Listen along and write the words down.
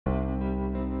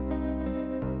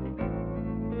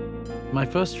My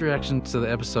first reaction to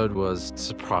the episode was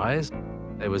surprise.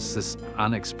 It was this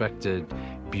unexpected,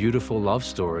 beautiful love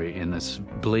story in this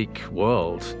bleak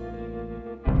world.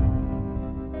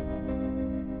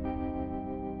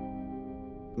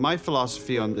 My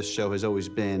philosophy on this show has always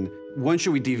been, when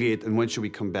should we deviate and when should we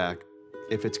come back?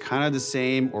 If it's kind of the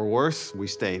same or worse, we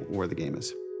stay where the game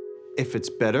is. If it's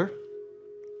better,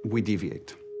 we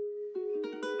deviate.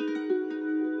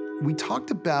 We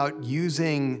talked about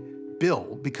using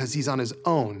Bill, because he's on his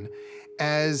own,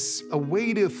 as a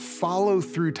way to follow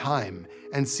through time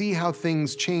and see how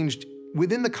things changed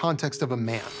within the context of a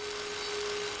man.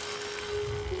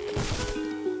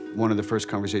 One of the first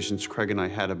conversations Craig and I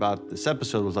had about this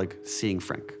episode was like seeing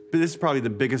Frank. But this is probably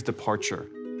the biggest departure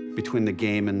between the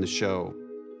game and the show.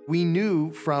 We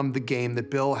knew from the game that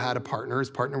Bill had a partner.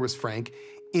 His partner was Frank.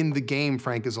 In the game,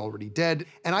 Frank is already dead.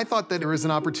 And I thought that there was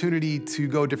an opportunity to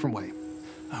go a different way.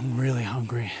 I'm really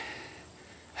hungry.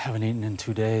 Haven't eaten in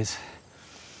 2 days.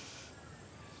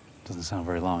 Doesn't sound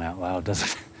very long out loud, does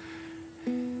it?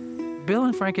 Bill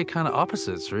and Frank are kind of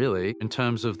opposites, really, in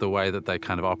terms of the way that they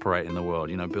kind of operate in the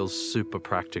world. You know, Bill's super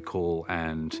practical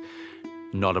and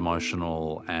not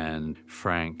emotional, and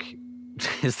Frank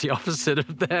is the opposite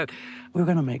of that. We're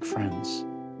gonna make friends.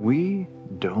 We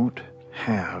don't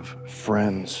have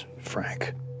friends,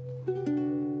 Frank.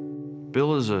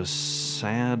 Bill is a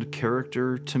sad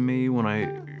character to me when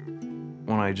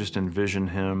I just envision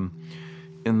him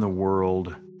in the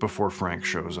world before Frank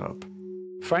shows up.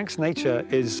 Frank's nature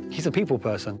is, he's a people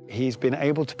person. He's been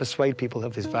able to persuade people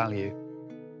of his value.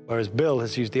 Whereas Bill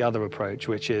has used the other approach,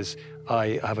 which is,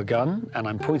 I have a gun and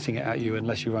I'm pointing it at you.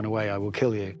 Unless you run away, I will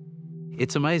kill you.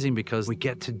 It's amazing because we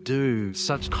get to do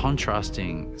such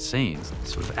contrasting scenes,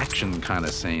 sort of action kind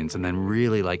of scenes, and then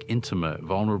really like intimate,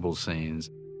 vulnerable scenes.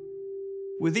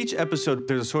 With each episode,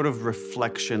 there's a sort of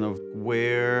reflection of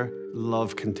where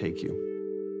love can take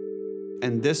you.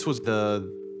 And this was the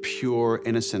pure,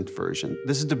 innocent version.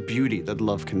 This is the beauty that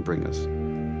love can bring us.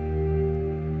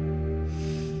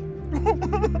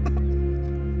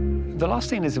 The last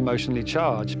scene is emotionally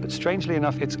charged, but strangely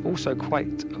enough, it's also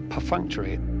quite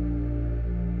perfunctory.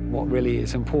 What really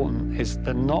is important is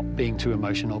the not being too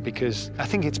emotional, because I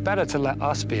think it's better to let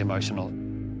us be emotional.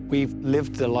 We've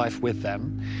lived the life with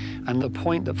them, and the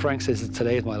point that Frank says that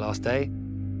today is my last day,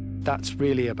 that's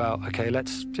really about, okay,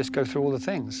 let's just go through all the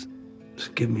things.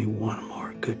 Just give me one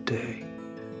more good day.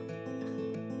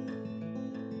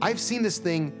 I've seen this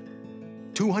thing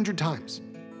 200 times,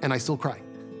 and I still cry.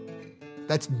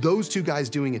 That's those two guys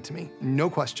doing it to me, no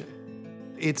question.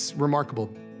 It's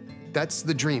remarkable. That's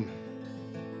the dream.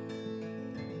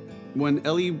 When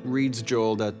Ellie reads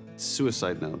Joel that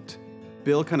suicide note,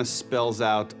 Bill kind of spells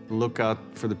out, look out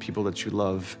for the people that you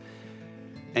love.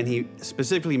 And he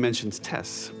specifically mentions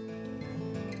Tess.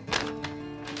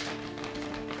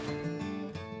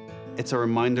 It's a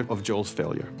reminder of Joel's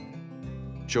failure.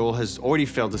 Joel has already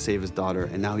failed to save his daughter,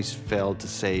 and now he's failed to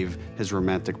save his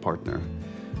romantic partner.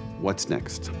 What's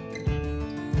next?